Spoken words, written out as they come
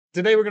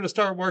Today we're going to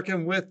start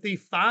working with the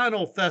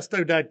final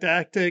Festo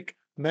didactic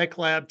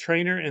MecLab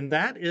trainer, and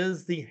that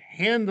is the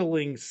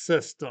handling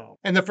system.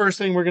 And the first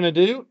thing we're going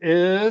to do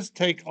is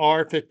take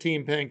our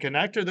 15-pin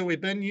connector that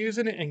we've been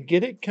using and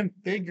get it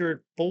configured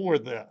for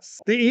this.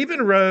 The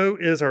even row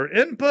is our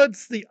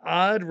inputs, the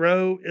odd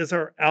row is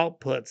our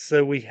outputs.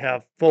 So we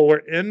have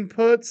 4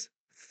 inputs,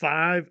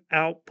 5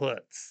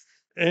 outputs.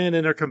 And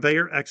in our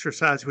conveyor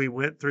exercise, we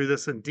went through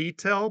this in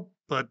detail,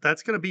 but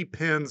that's going to be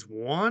pins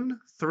 1,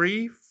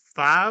 3,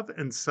 5,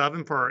 and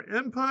 7 for our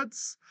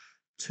inputs,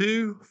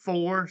 2,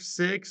 4,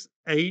 6,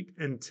 8,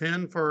 and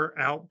 10 for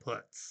our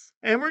outputs.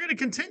 And we're going to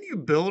continue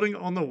building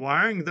on the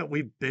wiring that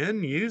we've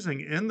been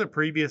using in the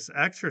previous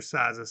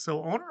exercises.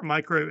 So on our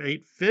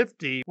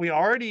Micro850, we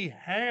already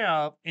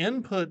have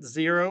input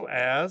 0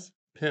 as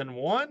pin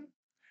 1.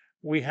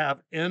 We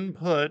have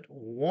input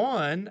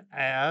 1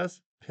 as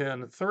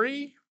pin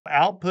 3.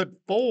 Output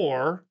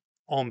 4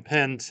 on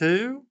pin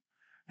 2,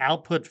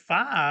 output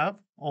 5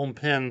 on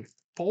pin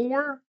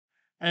 4,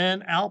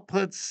 and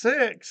output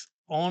 6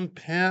 on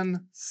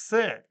pin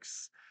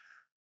 6.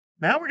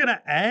 Now we're going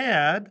to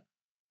add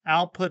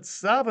output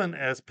 7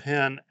 as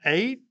pin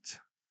 8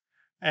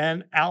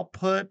 and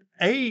output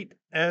 8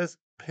 as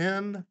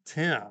pin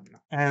 10.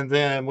 And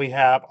then we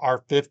have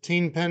our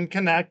 15-pin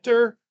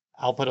connector.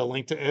 I'll put a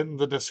link to it in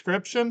the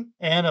description.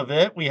 And of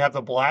it, we have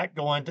the black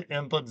going to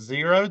input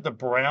 0, the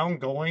brown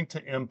going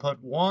to input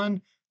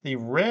 1, the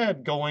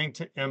red going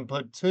to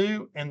input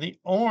 2, and the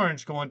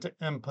orange going to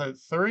input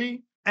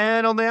 3.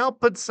 And on the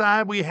output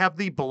side, we have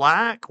the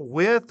black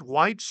with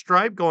white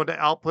stripe going to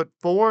output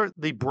 4,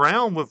 the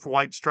brown with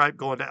white stripe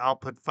going to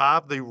output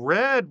 5, the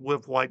red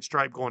with white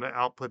stripe going to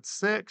output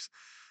 6,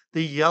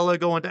 the yellow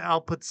going to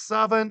output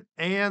 7,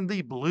 and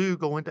the blue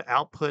going to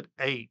output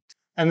 8.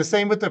 And the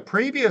same with the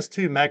previous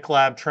 2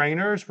 MecLab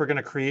trainers. We're going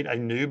to create a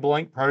new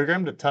blank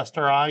program to test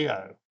our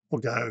I/O.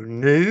 We'll go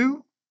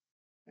New,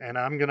 and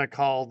I'm going to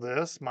call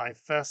this my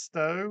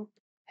Festo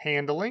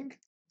handling.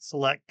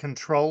 Select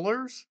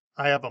controllers.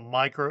 I have a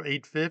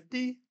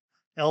Micro850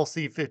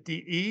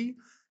 LC50E,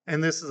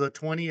 and this is a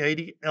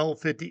 2080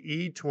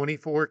 L50E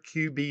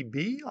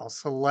 24QBB. I'll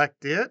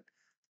select it,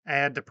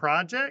 add to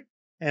project.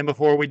 And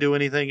before we do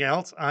anything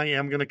else, I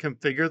am going to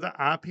configure the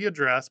IP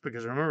address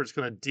because remember, it's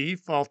going to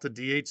default to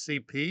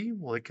DHCP.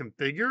 We'll hit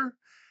configure.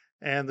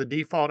 And the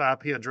default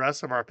IP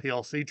address of our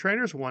PLC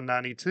trainer is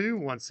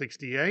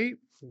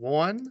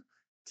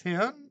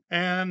 192.168.1.10.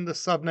 And the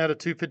subnet of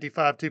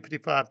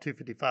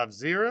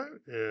 255.255.255.0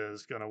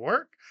 is going to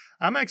work.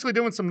 I'm actually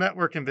doing some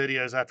networking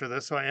videos after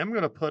this, so I am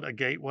going to put a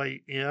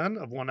gateway in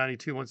of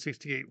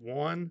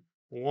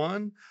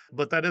 192.168.1.1,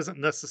 but that isn't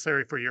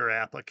necessary for your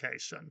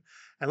application.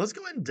 And let's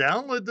go ahead and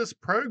download this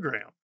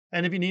program.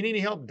 And if you need any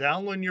help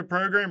downloading your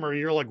program, or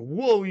you're like,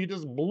 whoa, you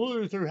just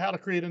blew through how to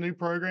create a new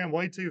program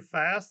way too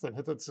fast, then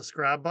hit the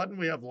subscribe button.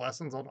 We have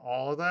lessons on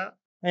all of that.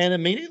 And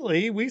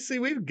immediately we see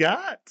we've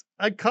got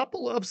a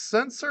couple of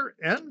sensor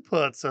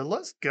inputs. So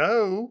let's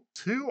go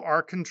to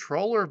our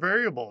controller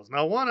variables.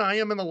 Now, I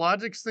am in the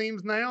Logic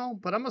themes now,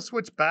 but I'm going to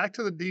switch back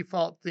to the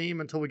default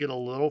theme until we get a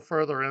little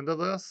further into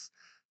this,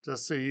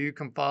 just so you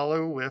can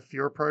follow with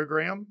your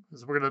program.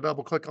 So we're going to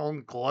double click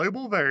on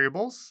global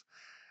variables.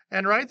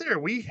 And right there,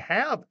 we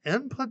have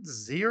input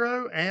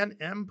 0 and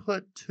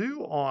input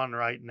 2 on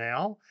right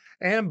now.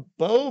 And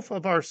both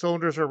of our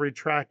cylinders are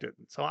retracted.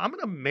 So I'm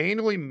going to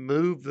manually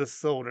move this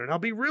cylinder. Now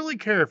be really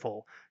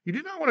careful. You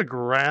do not want to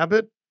grab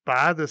it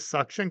by the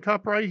suction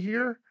cup right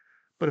here.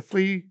 But if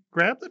we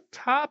grab the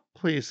top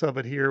piece of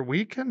it here,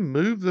 we can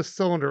move the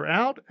cylinder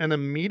out and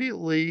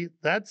immediately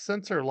that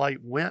sensor light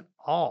went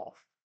off.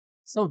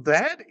 So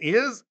that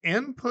is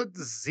input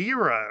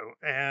 0,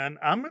 and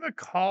I'm going to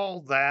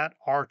call that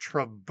our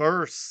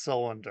traverse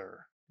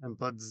cylinder.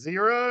 Input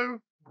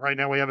 0, right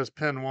now we have as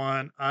pin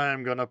 1.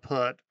 I'm going to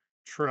put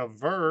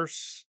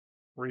traverse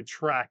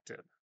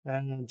retracted.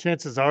 And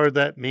chances are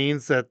that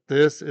means that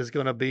this is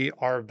going to be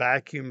our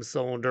vacuum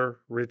cylinder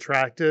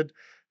retracted.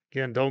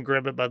 Again, don't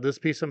grab it by this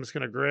piece. I'm just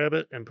going to grab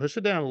it and push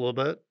it down a little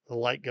bit. The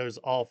light goes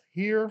off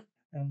here,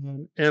 and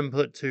then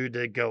input 2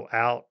 did go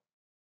out.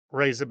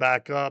 Raise it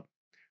back up.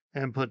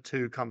 Input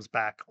 2 comes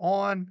back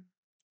on.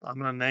 I'm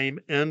going to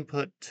name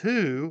input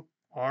 2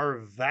 our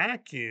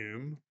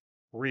vacuum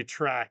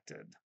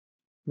retracted.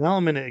 Now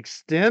I'm going to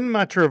extend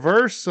my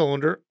traverse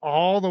cylinder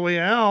all the way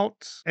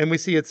out, and we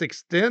see its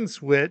extend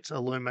switch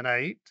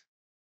illuminate.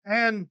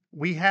 And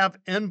we have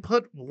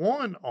input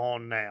 1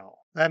 on now.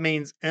 That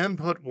means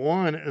input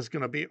 1 is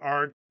going to be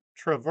our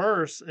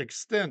traverse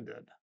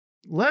extended.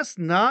 Let's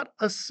not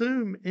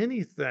assume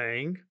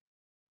anything.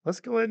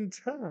 Let's go ahead and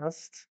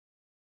test.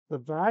 The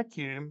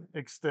vacuum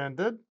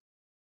extended.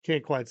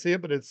 Can't quite see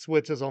it, but it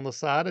switches on the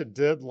side. It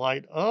did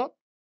light up.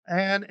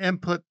 And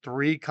input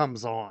 3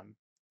 comes on.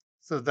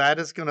 So that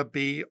is going to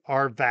be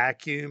our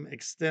vacuum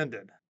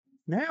extended.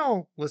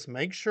 Now, let's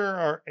make sure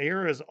our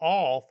air is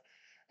off.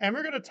 And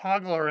we're going to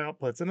toggle our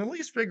outputs and at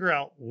least figure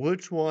out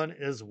which one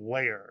is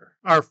where.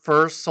 Our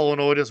first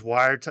solenoid is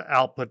wired to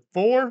output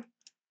 4.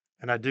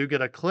 And I do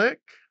get a click.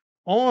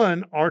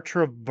 on our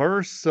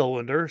traverse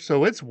cylinder.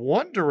 So it's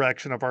one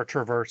direction of our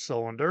traverse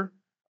cylinder.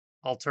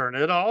 I'll turn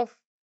it off.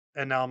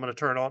 And now I'm going to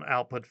turn on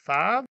output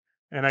 5.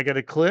 And I got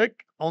to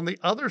click on the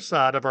other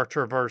side of our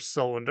traverse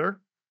cylinder.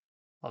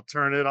 I'll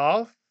turn it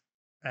off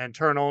and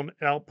turn on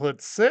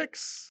output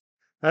 6.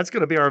 That's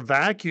going to be our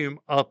vacuum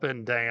up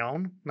and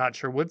down. Not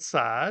sure which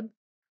side.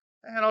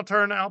 And I'll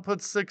turn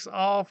output 6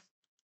 off,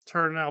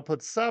 turn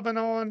output 7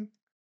 on.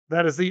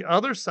 That is the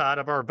other side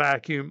of our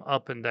vacuum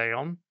up and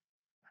down.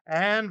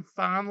 And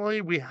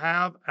finally, we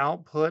have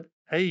output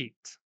 8.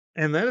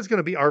 And that is going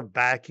to be our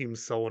vacuum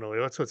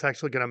solenoid. So it's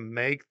actually going to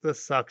make the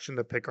suction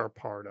to pick our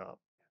part up.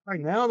 All right,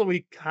 now that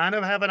we kind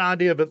of have an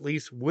idea of at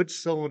least which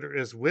cylinder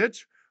is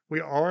which, we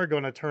are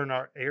going to turn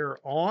our air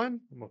on.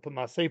 I'm going to put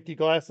my safety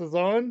glasses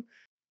on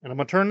and I'm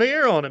going to turn the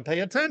air on and pay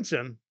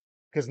attention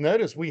because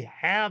notice we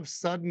have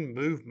sudden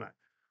movement.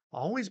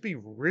 Always be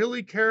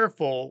really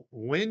careful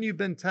when you've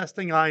been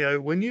testing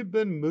IO, when you've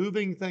been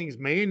moving things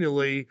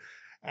manually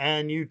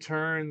and you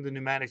turn the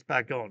pneumatics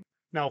back on.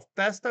 Now,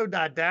 Festo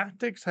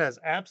Didactics has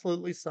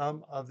absolutely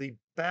some of the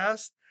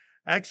best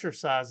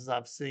exercises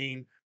I've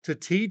seen to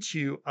teach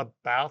you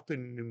about the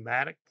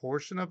pneumatic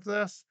portion of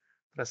this.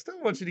 But I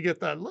still want you to get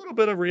that little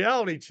bit of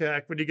reality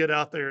check when you get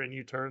out there and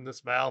you turn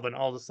this valve and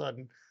all of a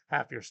sudden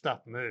half your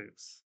stuff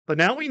moves. But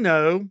now we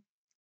know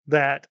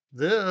that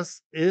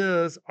this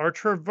is our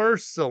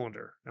traverse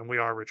cylinder and we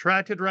are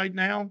retracted right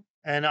now.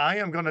 And I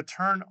am going to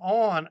turn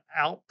on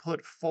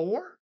output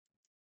 4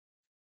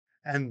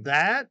 and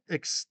that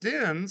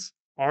extends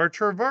our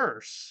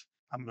traverse.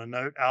 I'm going to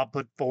note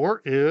output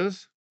 4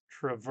 is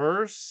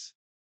traverse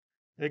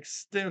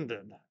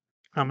extended.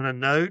 I'm going to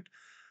note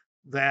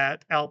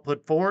that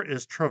output 4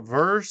 is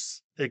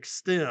traverse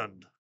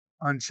extend.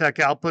 Uncheck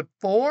output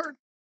 4,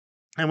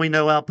 and we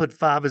know output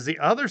 5 is the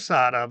other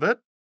side of it,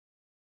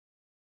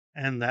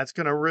 and that's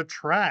going to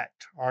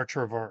retract our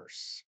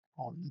traverse.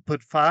 On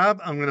input 5,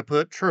 I'm going to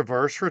put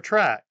traverse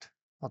retract.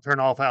 I'll turn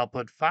off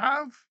output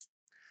 5,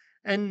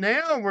 and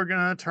now we're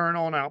going to turn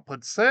on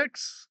output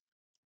 6.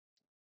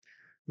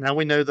 Now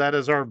we know that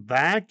is our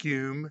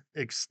vacuum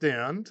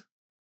extend.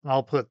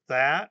 I'll put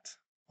that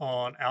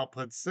on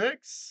output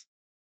 6.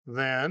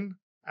 Then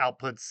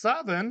output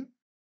 7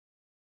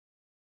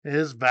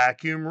 is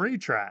vacuum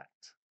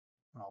retract.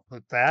 I'll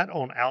put that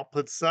on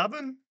output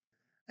 7.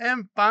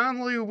 And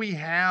finally, we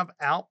have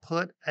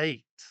output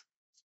 8.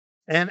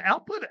 And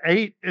output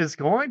 8 is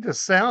going to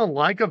sound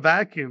like a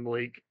vacuum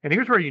leak. And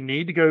here's where you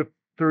need to go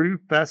through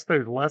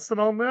Festo's lesson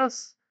on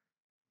this.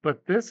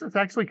 But this is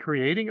actually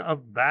creating a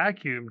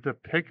vacuum to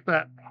pick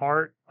that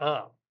part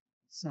up.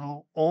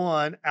 So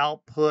on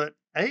output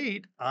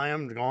 8, I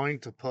am going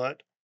to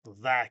put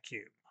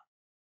vacuum.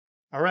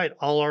 All right,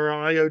 all our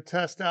IO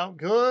tests out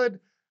good.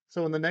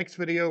 So in the next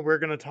video, we're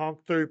going to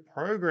talk through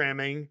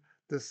programming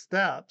the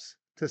steps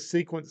to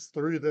sequence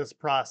through this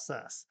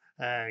process.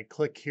 And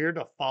click here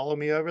to follow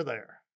me over there.